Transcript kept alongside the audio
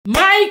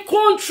My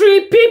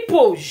country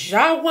people,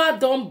 Jawa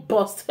don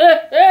burst.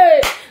 Hey.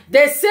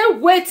 They say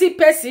wetin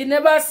person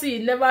never see,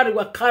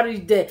 never carry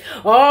there.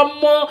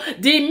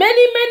 The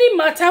many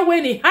matter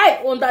when he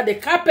hide under the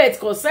carpet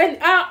concern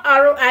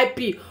our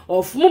RIP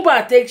of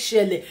MOHBAD take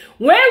shele.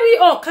 When we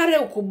all carry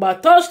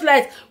Ukuba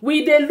torchlight,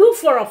 we dey look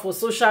for am for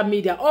social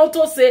media.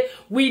 Also say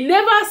we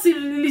never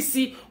really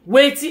see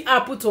wetin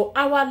happen to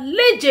our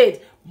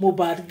legend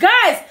MOHBAD.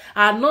 Guys,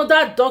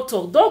 another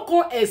doctor don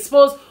come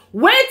expose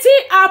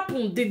wetin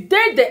happen the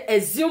day they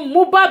exhume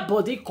MOHBAD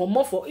body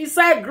comot for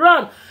inside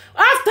ground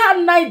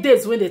after 9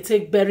 days when they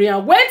take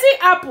burial. Wetin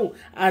happen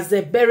as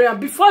they bury am,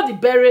 before the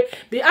bury,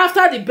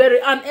 after the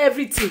bury and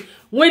everything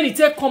when it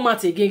take come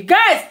out again.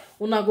 Guys,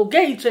 una go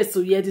get interest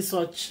to hear this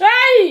one.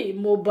 Chai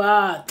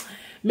MOHBAD,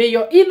 may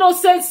your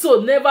innocent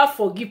soul never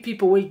forgive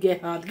people when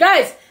get hand.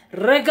 Guys,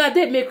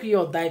 regardez, make we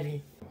all dive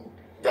in.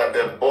 That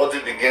the body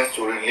begins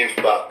to relieve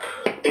back.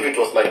 If it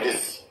was like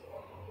this,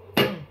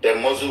 the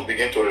muscle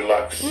begin to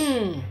relax.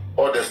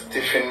 Or the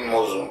stiffening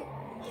muscle.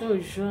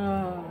 Oh,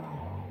 sure.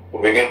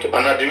 We begin to,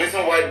 and the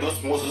reason why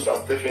those muscles are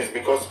stiffened is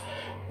because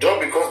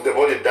just because the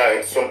body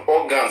died, some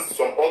organs,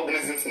 some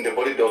organisms in the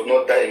body does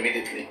not die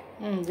immediately.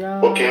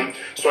 Yeah. Okay,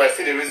 so I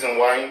see the reason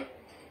why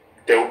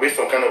there will be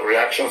some kind of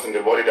reactions in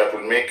the body that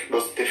will make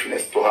those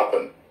stiffness to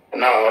happen.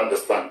 And now I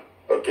understand.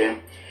 Okay,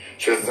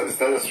 so it's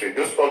necessary.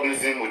 Those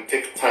organisms will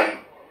take time.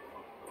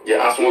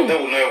 Yeah, and some of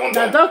them will not even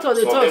die. Some of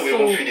them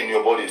will even feed in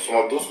your body. Some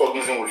of those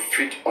organisms will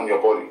feed on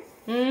your body.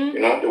 You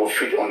know, they will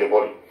feed on the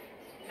body.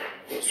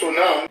 So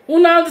now,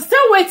 una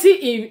understand wetin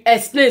he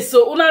explain.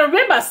 So una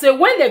remember say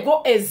when they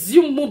go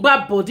exhume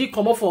MOHBAD body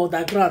come up for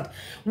underground,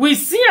 we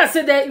see and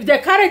say that if they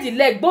carry the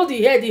leg, both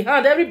the head, the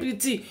hand,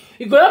 everything,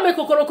 you go not make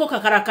kokoroko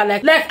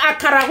kakaraka like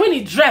akara when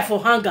he dry for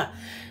hunger.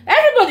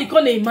 Everybody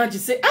gonna imagine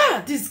say,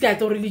 this guy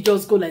don't really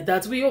just go like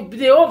that.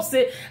 They hope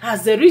say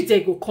as they reach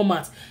they go come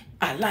out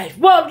alive.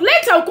 But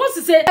later we come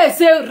to say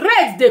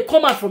red they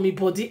come out from his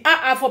body.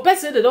 For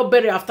person they don't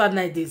bury after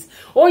 9 days.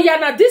 Oh yeah,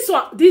 now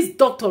this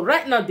doctor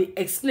right now they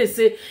explain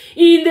say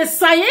in the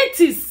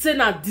scientists say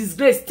na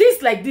disgrace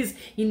things like this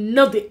he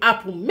know they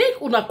happen.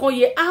 Make una come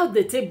hear how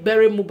they take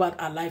bury MOHBAD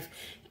alive.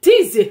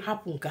 Things they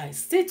happen, guys.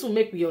 Stay to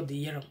make we all the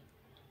hear.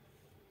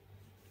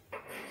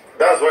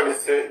 That's why they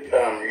say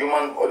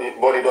human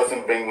body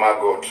doesn't bring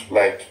maggot.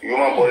 Like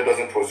human body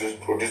doesn't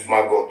produce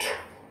maggot.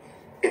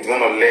 It's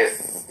gonna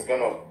less. It's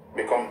gonna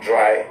become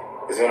dry.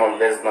 It's gonna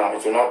less now.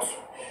 It will not.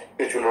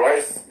 It will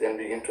rise then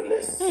begin to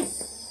less.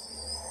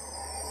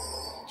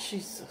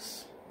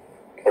 Jesus.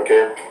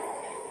 Okay.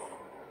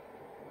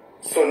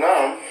 So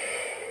now,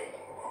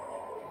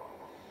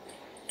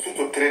 2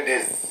 to 3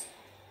 days,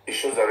 it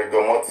shows that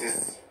rigor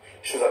mortis.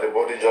 Shows that the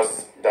body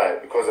just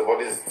died because the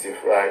body is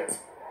stiff, right?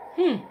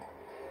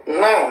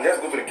 Now let's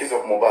go to the case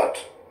of MOHBAD.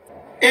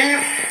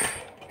 If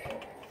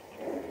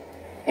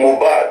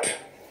MOHBAD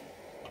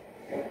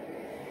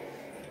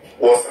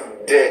was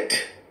dead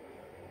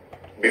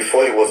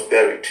before he was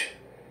buried,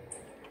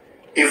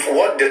 if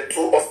what the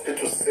 2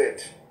 hospitals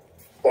said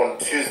on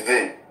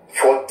Tuesday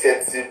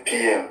 4:30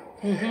 p.m.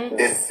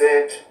 They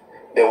said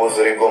there was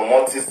rigor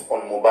mortis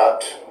on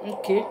MOHBAD.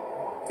 Okay.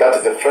 That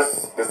is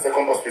the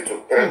second hospital,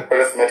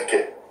 Paris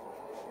Medcare,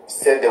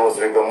 said there was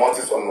rigor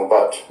mortis on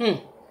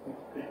MOHBAD.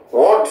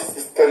 What this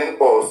is telling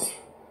us,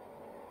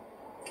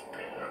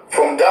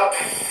 from that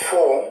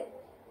 4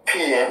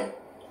 p.m.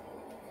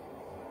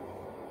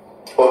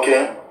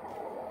 okay,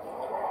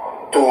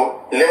 to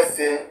let's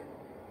say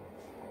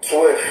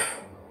 12,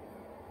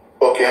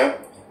 okay,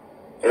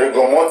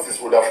 rigor mortis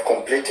would have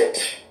completed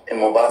in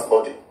MOHBAD's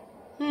body.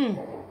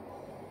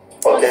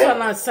 Okay,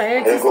 that's a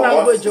scientist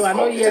language. I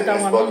know hear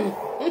that one.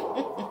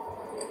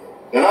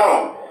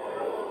 Now,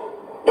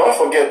 don't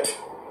forget,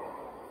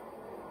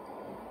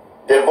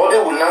 the body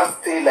will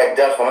not stay like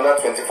that for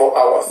another 24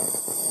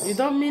 hours. You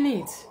don't mean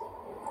it?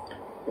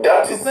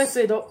 That is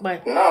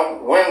now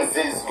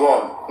Wednesday is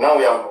gone. Now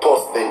we are on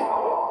Thursday.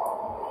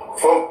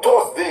 From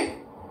Thursday,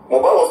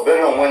 MOHBAD was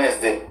buried on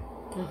Wednesday.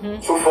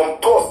 So from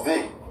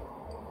Thursday,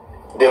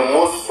 the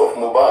muscles of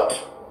MOHBAD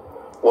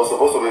was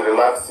supposed to be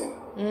relaxing.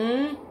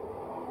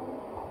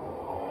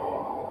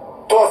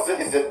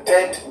 Thursday is the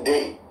 3rd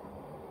day.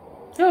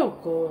 Oh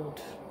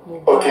God.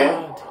 MOHBAD. Okay.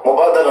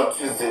 MOHBAD died on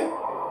Tuesday,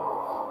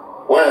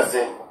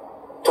 Wednesday,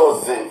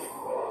 Thursday.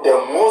 The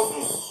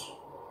muscles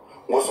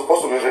were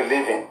supposed to be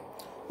relieving.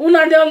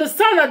 Una they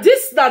understand that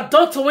this that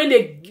doctor when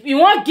he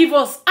want give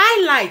us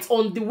highlights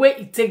on the way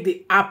it take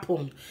the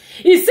happen.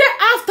 He said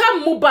after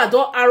MOHBAD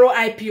don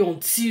RIP on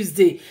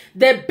Tuesday,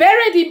 they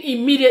buried him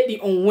immediately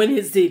on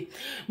Wednesday.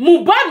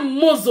 MOHBAD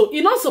muscle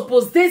he not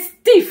supposed they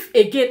stiff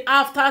again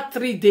after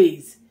 3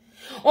 days.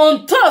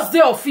 On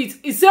Thursday of it,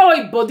 he said all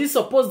his body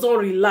supposed to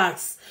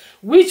relax.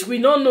 which we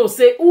don't know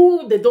say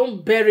who they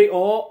don't bury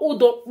or who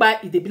don't buy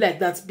it, they be like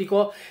that,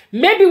 because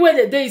maybe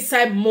when they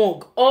inside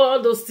morgue,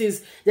 all those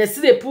things, they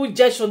see they put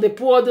injection, they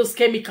put all those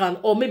chemicals,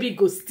 or maybe it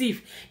go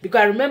stiff,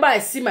 because I remember I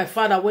see my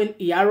father when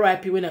he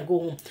RIP when I go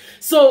home.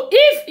 So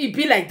if it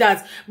be like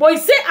that, but he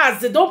say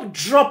as they don't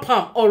drop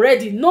him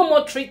already, no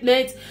more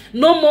treatment,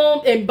 no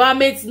more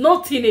embalmment,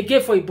 nothing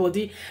again for his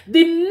body,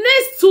 the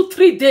next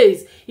 2-3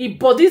 days his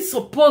body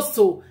supposed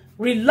to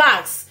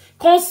relax,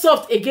 come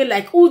soft again,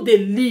 like who they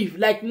live,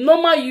 like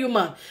normal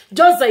human,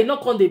 just that you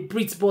not can they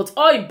breathe, but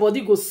all his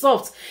body go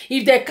soft.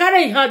 If they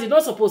carry in hand, you're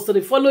not supposed to,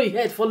 they follow your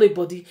head, follow your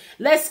body.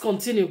 Let's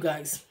continue,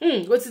 guys.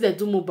 What did they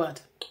do more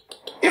bad?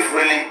 If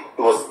really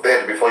he was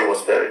dead before he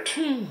was buried,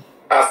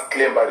 as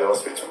claimed by the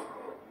hospital.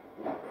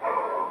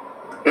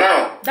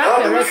 Now,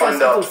 how do we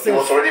find out he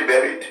was already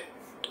buried?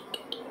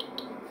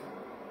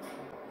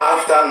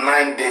 After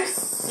 9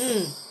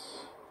 days.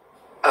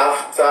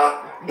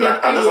 After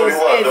and he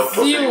was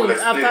exhumed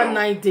after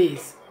 9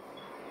 days.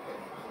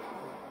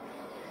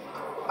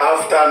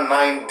 After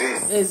 9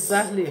 days.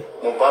 Exactly.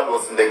 MOHBAD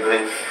was in the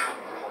grave.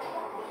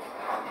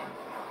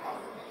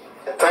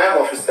 The time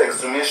of his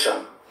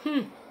exhumation.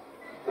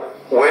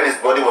 When his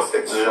body was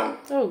exhumed.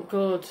 Oh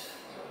God.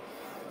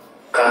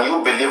 Can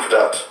you believe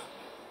that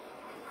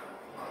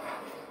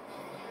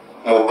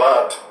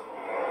MOHBAD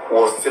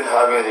was still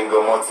having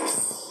rigor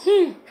mortis?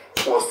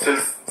 Was still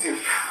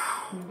stiff.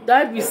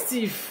 That be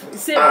stiff. You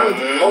say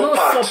no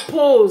part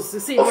suppose. You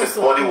say of his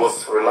body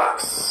was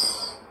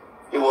relaxed.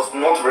 It was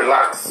not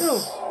relaxed. No.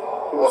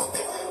 It was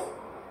stiff.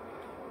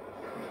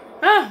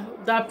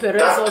 That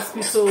Perez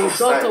hospital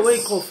doctor wey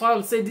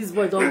confirm say this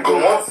boy don't rigor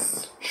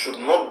mortis should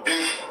not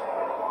be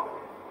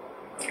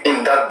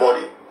in that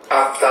body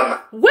after.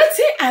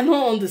 Wetin I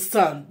don't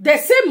understand. They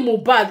say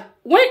MOHBAD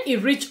when he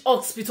reached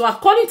hospital,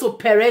 according to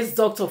Perez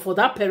doctor for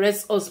that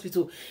Perez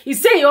hospital, he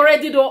said he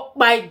already don't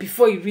buy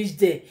before he reached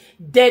there,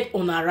 dead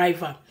on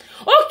arrival.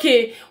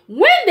 Okay,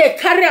 when they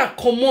carry a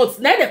comot,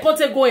 now they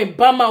can't go in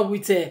Bama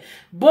with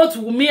both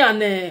WUMMI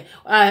and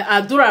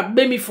Adura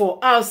baby for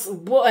us.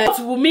 Both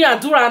WUMMI,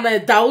 Adura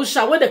and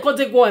DAROSHA, when they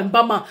can't go in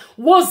Bama,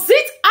 was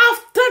it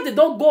after they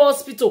don't go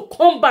hospital,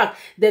 come back,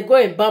 they go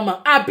in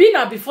Bama? I've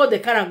been before they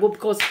carry and go,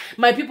 because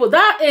my people,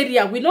 that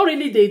area, we not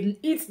really they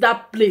eat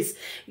that place.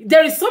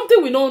 There is something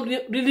we don't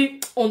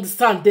really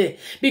understand there,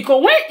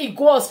 because when he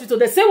go hospital,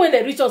 they say when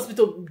they reach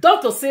hospital,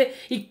 doctor say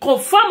he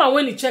confirm, and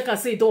when he check and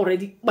say it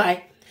already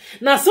buy.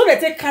 Now so they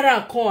take carry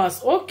and come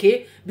as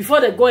okay before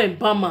they go in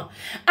Bama.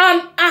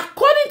 And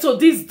according to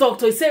this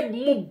doctor, he said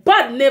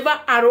MOHBAD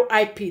never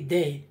RIP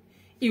then.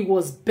 He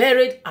was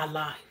buried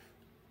alive.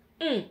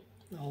 Oh,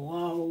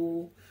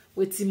 wow.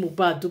 Wetin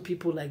MOHBAD do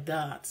people like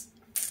that?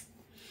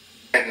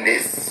 And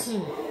this,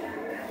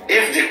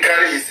 if they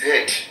carry his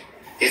head,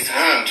 his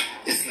hand,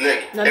 his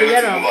leg,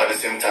 everything move at the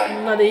same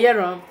time. Now the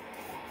year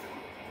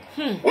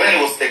When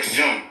he was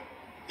exhumed,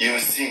 you will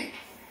see.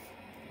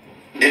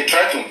 They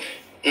try to,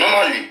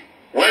 normally,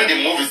 when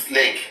they move his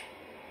leg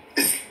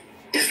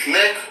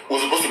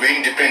was supposed to be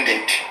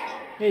independent.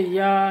 Hey,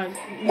 yeah.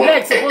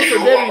 Leg supposed to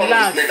be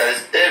relaxed.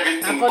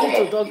 Everything come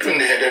up, even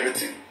the head,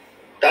 everything.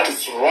 That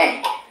is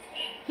wrong.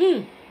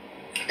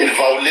 It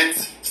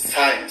violates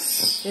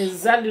science.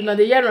 Exactly. Now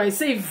the year I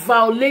say it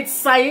violates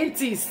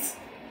scientists.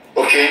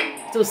 Okay.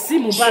 To see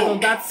MOHBAD on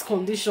that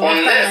condition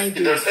after 9 days.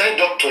 If there's any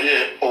doctor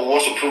here or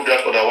wants to prove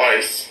that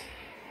otherwise,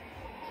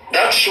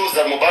 that shows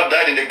that MOHBAD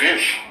died in the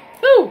grave.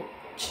 Oh,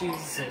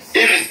 Jesus.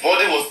 If his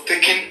body was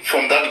taken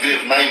from that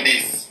grave 9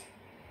 days,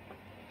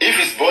 if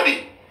his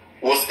body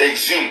was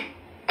exhumed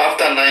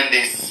after 9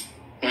 days,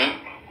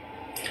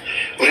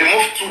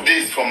 remove 2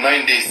 days from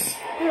 9 days.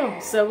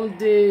 7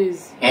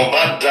 days.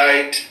 MOHBAD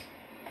died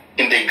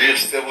in the grave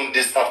 7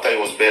 days after he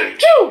was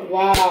buried.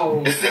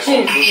 Wow. This is the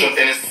conclusion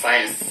any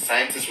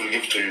scientist will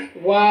give to you.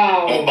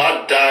 Wow.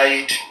 MOHBAD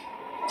died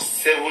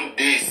 7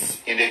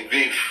 days in the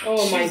grave.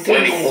 Oh my goodness.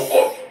 When he woke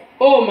up.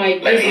 Oh my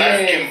goodness. Like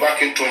life came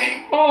back into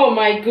him. Oh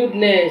my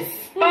goodness.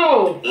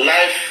 Oh.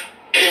 Life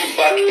came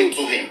back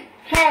into him.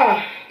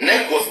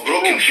 Neck was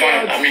broken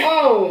fine. I mean.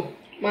 Oh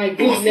my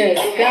goodness,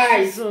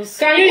 guys.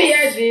 Can you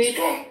hear this?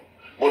 Strong.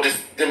 But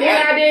the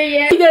man.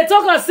 They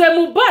talk and say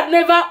MOHBAD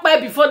never buy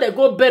before they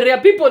go bury.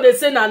 People they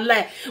say na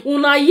lie.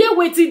 Una hear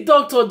wetin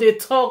doctor they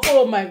talk.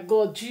 Oh my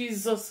God,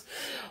 Jesus.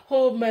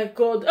 Oh my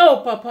God.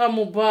 Oh Papa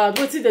MOHBAD.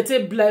 Wetin they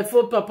take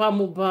blindfold Papa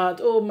MOHBAD.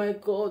 Oh my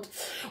God.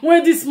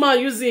 When this man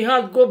using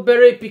hand go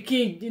bury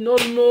pikin, you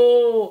don't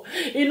know.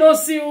 You know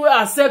see who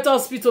accept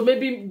hospital.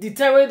 Maybe the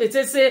time when they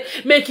say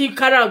make him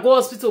carry and go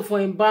hospital for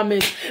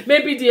embalmment.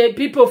 Maybe the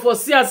people for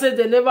see and say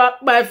they never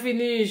buy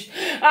finish.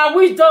 And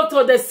which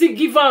doctor they still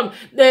give them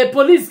the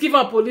police give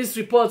them police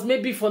reports.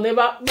 Maybe for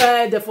never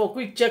they for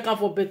quick check up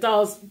for better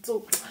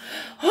hospital.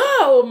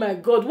 Oh my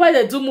God. Why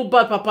they do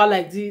MOHBAD Papa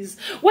like this?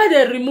 Why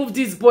they remove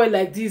this boy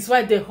like this?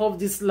 Why they off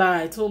this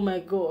light? Oh my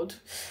God.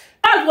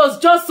 That was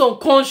just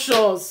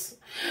unconscious.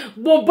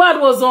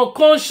 MOHBAD was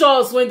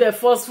unconscious when they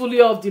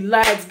forcefully off the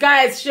lights.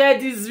 Guys, share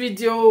this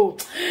video.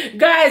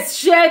 Guys,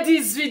 share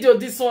this video.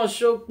 This one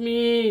shocked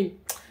me.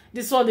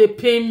 This one they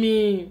pay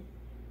me.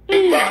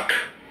 back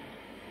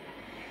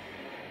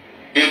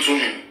into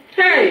him.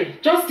 Hey,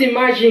 just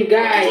imagine,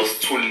 guys. It was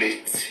too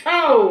late.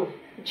 Oh,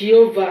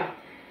 Jehovah.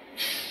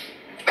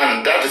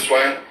 And that is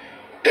why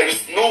there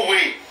is no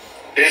way,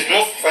 there is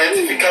no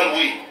scientific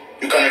way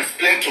you can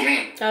explain to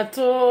me. At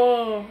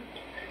all.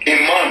 A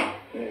man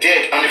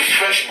dead and a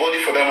fresh body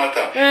for that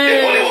matter.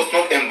 The body was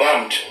not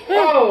embalmed.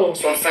 Oh.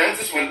 Some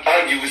scientists will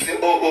argue, will say,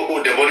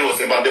 oh, the body was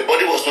embalmed. The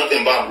body was not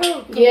embalmed.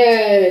 Oh,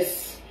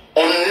 yes.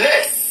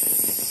 Unless,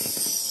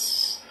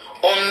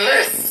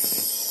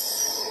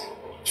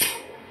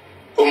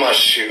 oh my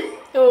shoe.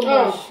 Oh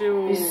my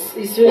shoe.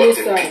 It's really What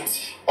a sad.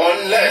 pity.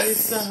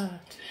 Unless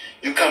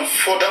you can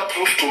further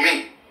prove to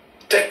me,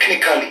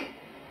 technically,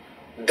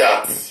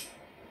 that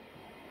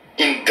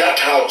in that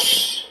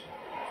house,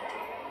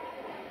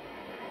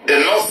 the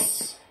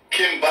nurse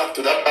came back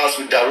to that house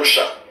with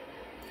DAROSHA.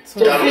 So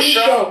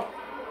DAROSHA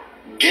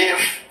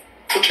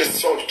put a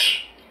salt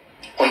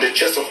on the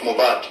chest of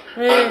MOHBAD,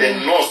 and the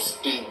nurse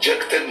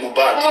injected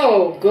MOHBAD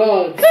Oh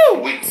God.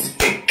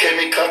 with a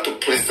chemical to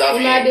preserve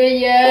him. My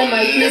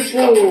Unless you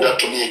can people. put that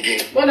to me again.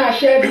 When I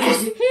share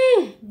Because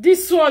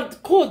this one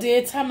cold the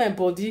entire my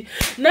body.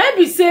 Now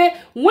be say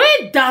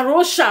when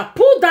DAROSHA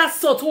put that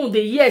salt on the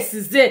yes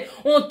is there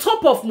on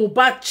top of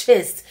MOHBAD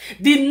chest,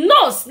 the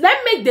nurse let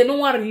make the no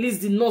one release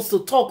the nurse to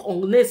talk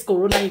on next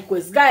corona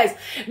inquest. Guys,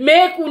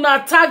 make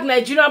una tag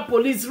Nigerian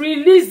police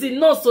release the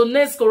nurse to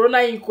next corona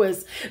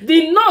inquest.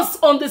 The nurse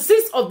on the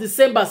 6th of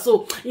December,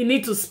 so he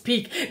need to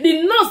speak.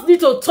 The nurse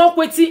need to talk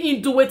wetin he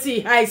do, wetin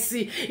he I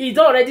see. He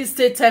don already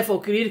stay time for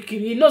Kiri.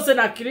 He knows say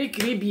na Kiri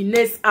be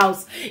next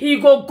house. He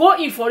go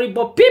in for it,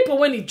 but people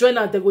when he join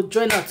out, they go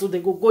join out, so they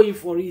go in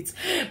for it.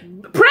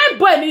 Prime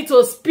boy need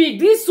to speak.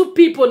 These two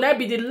people now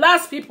be the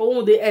last people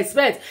who they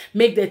expect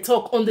make the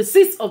talk on the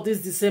 6th of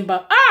this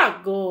December.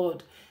 Ah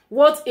God,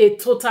 what a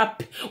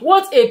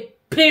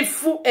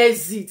painful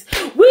exit.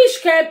 Which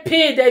can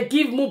pay they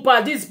give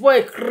MOHBAD? This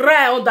boy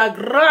cry on the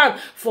ground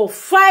for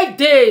 5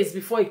 days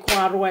before he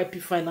come RIP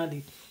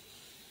finally.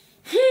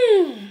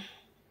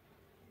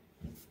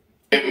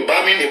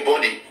 Embalming a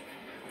body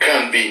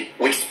can be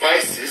with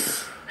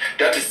spices,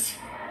 that is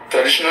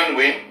traditional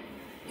way,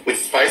 with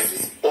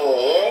spices,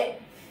 or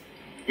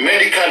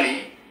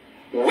medically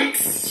with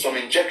some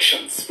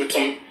injections, with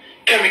some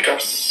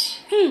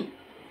chemicals.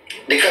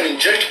 They can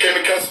inject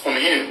chemicals on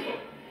him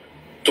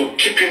to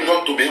keep him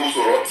not to be able to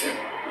rot him,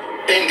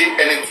 ending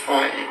any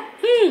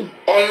time.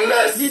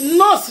 Unless the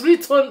nurse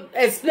return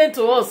explain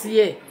to us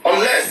here.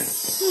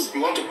 Unless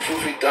you want to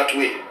prove it that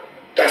way,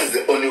 that is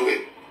the only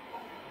way.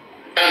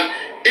 And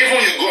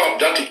even you go up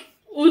that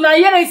Una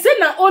here say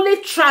na only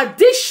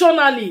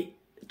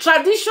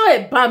traditional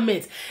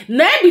embalmment.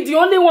 Na be the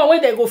only one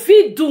where they go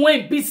fit do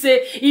when be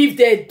say if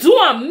they do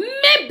am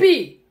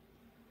maybe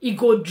it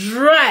go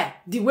dry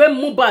the way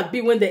MOHBAD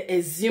be when they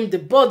exhume the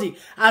body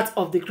out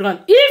of the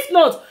ground. If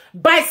not,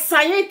 by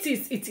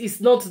scientists, it is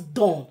not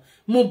done.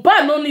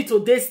 MOHBAD no need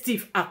to dey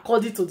stiff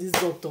according to this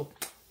doctor.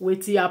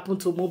 Wetin happen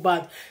to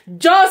MOHBAD?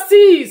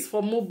 Justice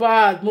for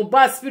MOHBAD.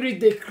 MOHBAD spirit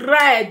they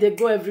cry, they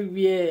go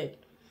everywhere.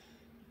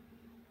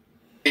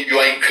 you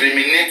are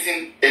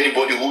incriminating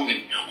anybody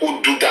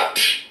who do that.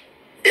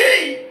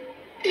 Hey.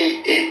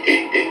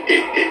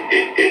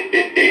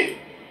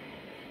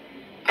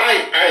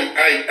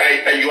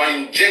 You are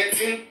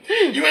injecting,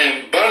 you are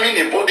embalming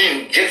a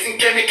body, injecting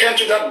chemical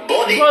into that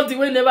body. Body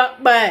will never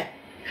buy.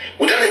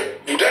 Without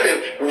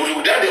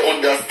the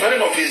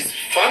understanding of his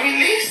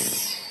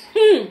families.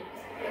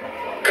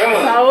 Come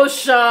on.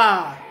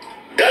 DAROSHA.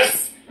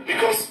 That's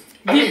because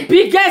The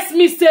biggest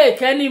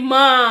mistake any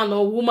man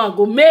or woman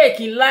go make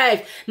in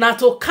life na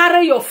to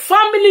carry your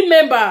family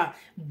member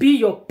be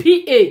your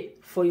PA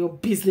for your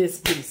business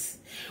place.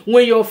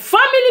 When your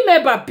family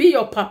member be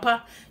your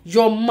papa,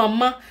 your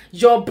mama,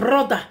 your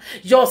brother,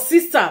 your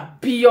sister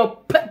be your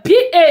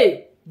PA,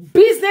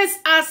 business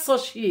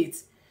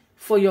associate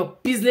for your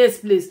business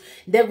place,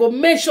 they go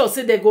make sure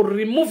say they go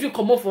remove you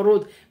come off the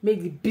road,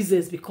 make the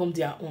business become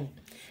their own.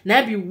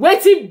 Now be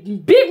waiting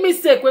big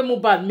mistake when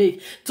MOHBAD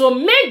make to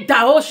make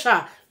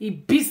DAROSHA a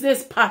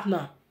business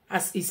partner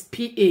as his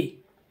PA.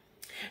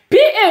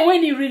 PA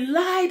when he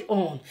relied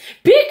on.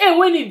 PA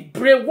when he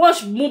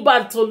brainwashed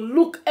MOHBAD to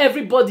look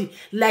everybody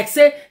like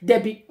say they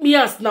be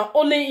means now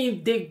only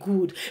if they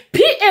good.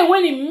 PA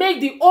when he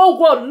make the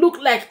whole world look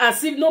like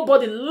as if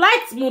nobody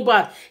likes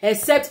MOHBAD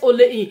except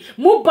only him.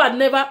 MOHBAD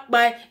never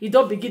buy, he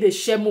don't begin to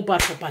share MOHBAD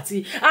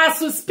property.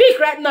 As we speak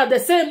right now, they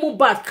say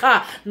MOHBAD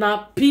car now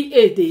PA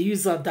they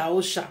use on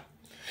DAROSHA.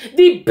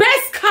 The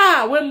best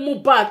car when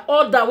MOHBAD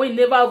order when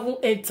never even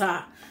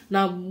enter.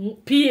 Now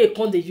PA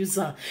con they use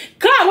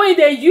car when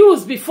they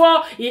use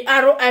before he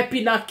RIP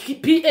now PA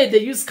they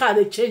use car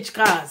they change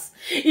cars.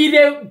 He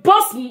they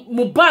bust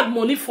MOHBAD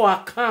money for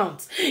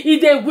account. He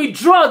they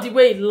withdraw the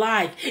way he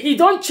like. He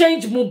don't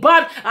change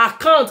MOHBAD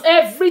account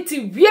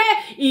everything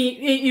where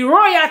he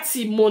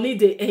royalty money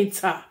they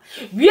enter.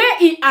 Where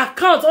he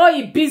account or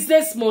he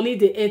business money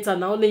they enter.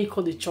 Now only he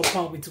call the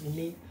chopper with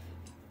me.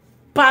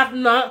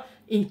 Partner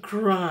in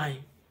crime.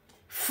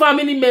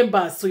 Family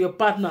members to your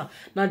partner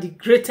now the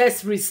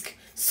greatest risk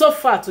so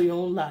far to your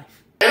own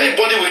life.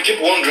 Anybody will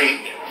keep wondering,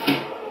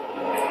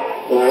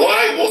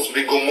 why was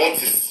rigor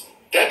mortis?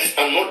 That is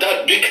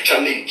another big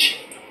challenge.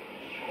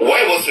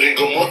 Why was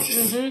rigor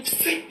mortis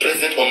still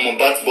present on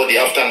Mohbad's body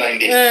after 9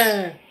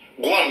 days?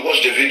 Go and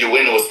watch the video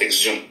when it was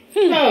exhumed.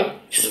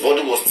 His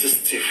body was still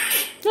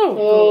stiff.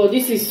 Oh,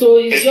 this is so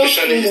easy.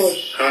 Especially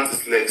his hands,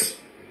 his legs.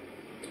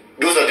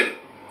 Those are the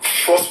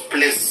first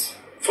place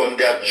from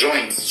their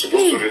joints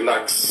supposed to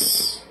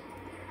relax.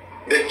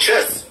 The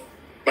chest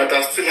might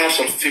have still have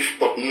some stiff,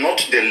 but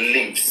not the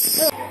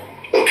limbs.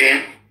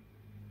 Okay?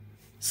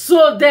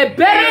 So they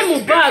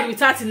buried Mohbad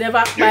without he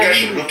never. You guys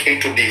should look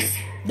into this.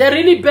 They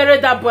really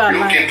buried that boy alive.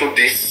 Look into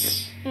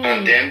this,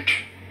 and then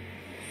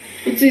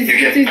it is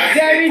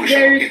very,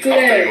 very clear.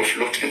 After you've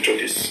looked into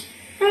this.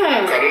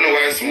 I don't know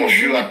why some of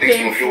you, I think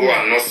some of you who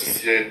are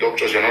nurses here,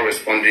 doctors, you're not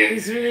responding.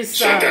 It's really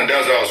sad. Sometimes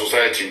that's our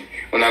society.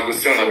 When I go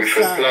see, when I be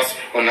first class,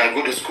 when I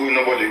go to school,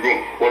 nobody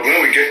go. But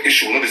when we get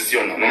issue, we know they see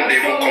on. Nobody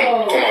even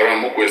come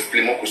around, more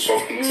explain, more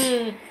solve things.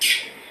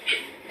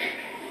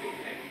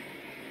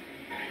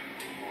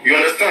 You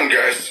understand,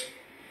 guys?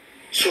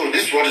 So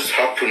this is what is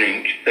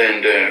happening,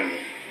 and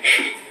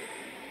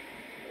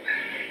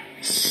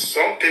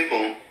some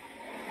people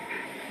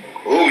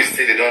who will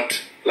say they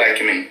don't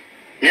like me.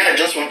 Me, I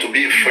just want to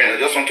be a friend. I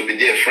just want to be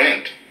their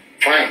friend.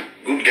 Fine,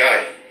 good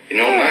guy, you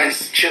know,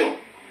 nice, chill.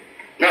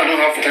 Now I don't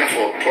have time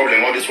for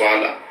problem, all this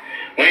wahala.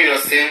 When you are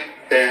saying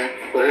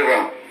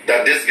whatever,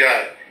 that this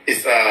guy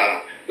is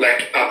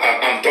like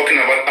I'm talking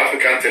about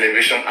African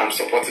television, I'm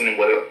supporting him,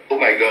 whatever. Oh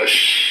my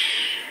gosh,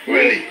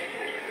 really?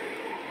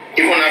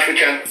 Even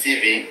African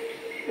TV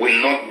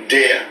will not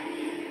dare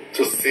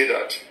to say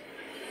that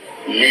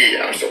me,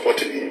 I'm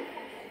supporting him.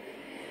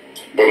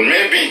 But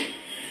maybe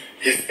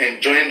he's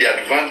enjoying the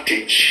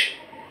advantage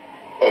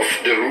of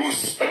the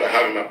rules that I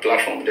have in my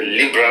platform, the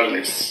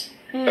liberalness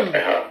that I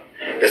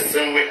have. The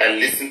same way I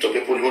listen to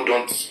people who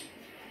don't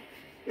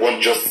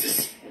want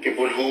justice,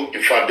 people who,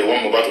 in fact, they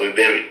want Mohbad to be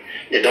buried.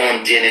 They don't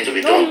want DNA to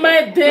be done. Don't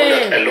mind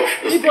them. I love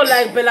those people things.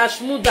 Like Bella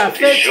Shmuda,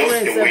 fake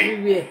friends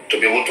everywhere. To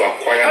be able to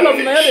acquire all of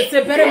them, they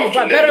say, bury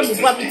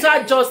Mohbad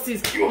without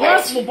justice.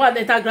 Once Mohbad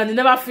enter ground, they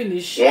never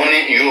finish. One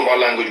in Yoruba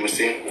language will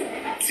say,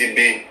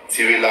 Tibi,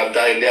 Tirila,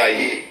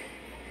 Daile,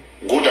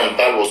 good and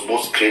bad was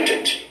both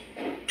created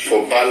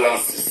for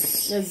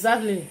balances.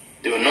 Exactly.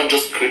 They were not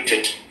just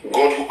created.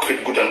 God who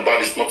created good and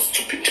bad is not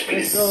stupid,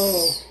 please.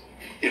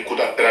 He could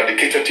have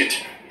eradicated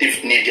it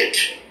if needed.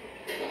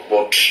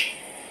 But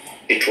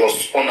it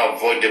was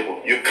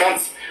unavoidable. You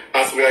can't,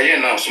 as we are here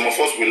now, some of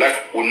us we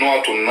know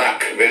how to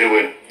knock very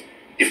well.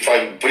 If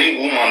I bring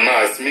woman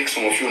now, I make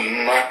some of you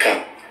knock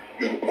her.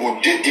 You go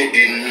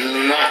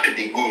they knock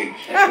the good.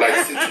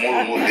 Like say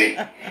tomorrow no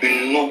day.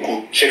 You no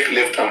go check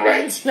left and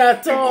right.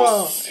 At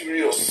all.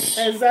 Serious.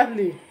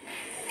 Exactly.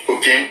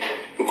 Okay?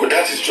 Because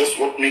that is just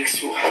what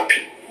makes you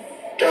happy.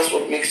 That's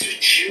what makes you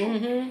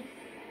chill.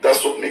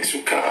 That's what makes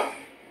you calm.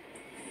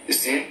 You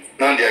see?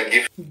 Now they are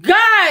giving.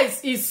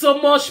 Guys, it's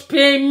so much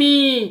pain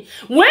me.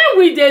 When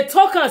we dey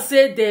talk and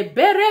say they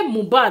bury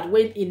Mohbad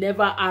when he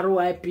never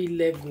RIP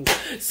level.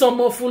 Some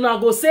of una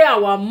go say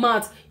our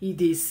mouth e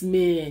dey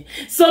smell.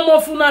 Some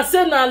of una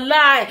say na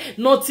lie.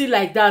 Nothing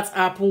like that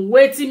happen.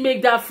 Waiting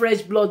make that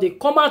fresh blood dey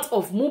come out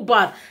of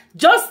Mohbad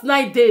just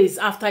 9 days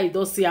after he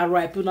don say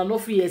RIP. Una no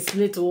fit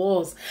explain to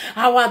us.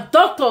 Our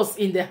doctors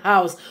in the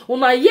house,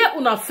 una hear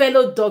una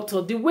fellow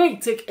doctor, the way he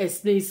take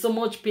explain is so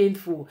much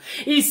painful.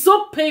 It's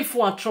so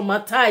painful and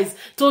traumatized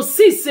to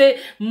see say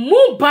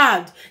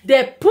Mohbad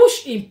they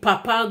push in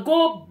papa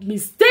go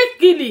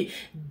mistakenly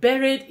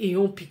buried in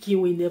own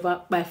pikin we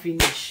never by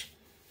finish.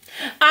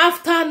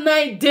 After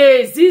 9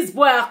 days, this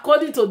boy,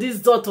 according to this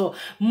daughter,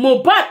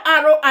 Mohbad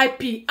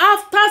RIP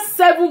after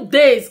 7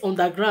 days on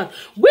the ground,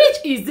 which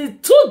is the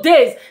 2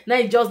 days now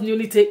he just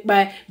newly take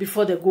by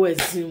before they go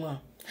exhume.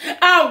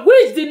 And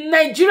which the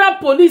Nigerian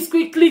police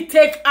quickly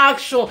take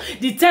action.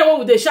 The time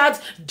when they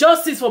shout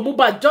justice for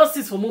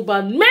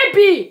Mohbad,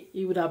 maybe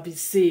he would have been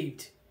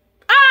saved.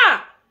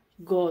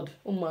 God,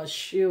 oh my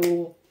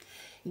show.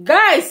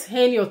 Guys,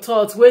 hang your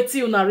thoughts. Wait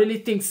till you really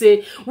think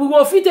say we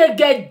will fit to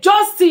get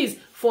justice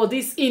for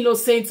this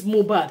innocent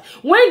Mohbad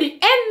when the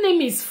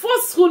enemies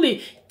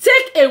forcefully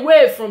take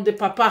away from the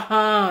papa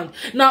hand.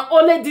 Now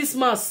only this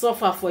man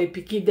suffer for a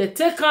pikin. They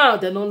take out,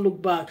 they don't look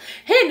back.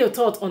 Hang your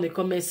thoughts on the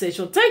comment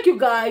section. Thank you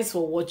guys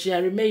for watching. I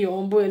remain your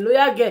humble and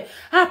loyal girl,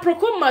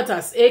 Procom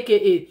Matters,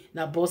 aka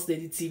na Boss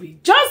Lady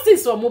TV.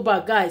 Justice for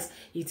Mohbad, guys,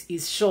 it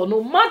is sure.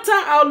 No matter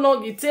how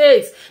long it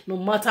takes, no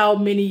matter how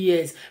many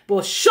years,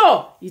 but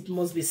sure it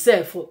must be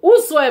said for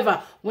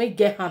whosoever when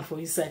get hand for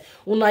inside.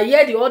 When I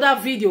hear the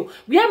other video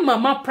where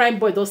Mama Prime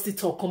Boy does still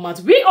talk comment,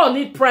 we all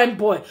need Prime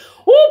Boy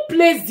who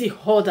plays the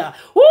order,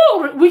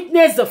 who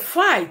witnessed the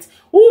fight,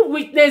 who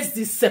witnessed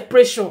the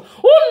separation,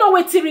 who know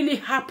what really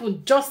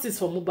happened. Justice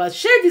for Mohbad.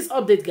 Share this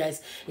update,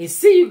 guys, and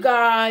see you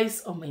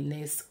guys on my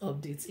next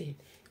update.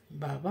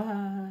 Bye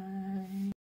bye.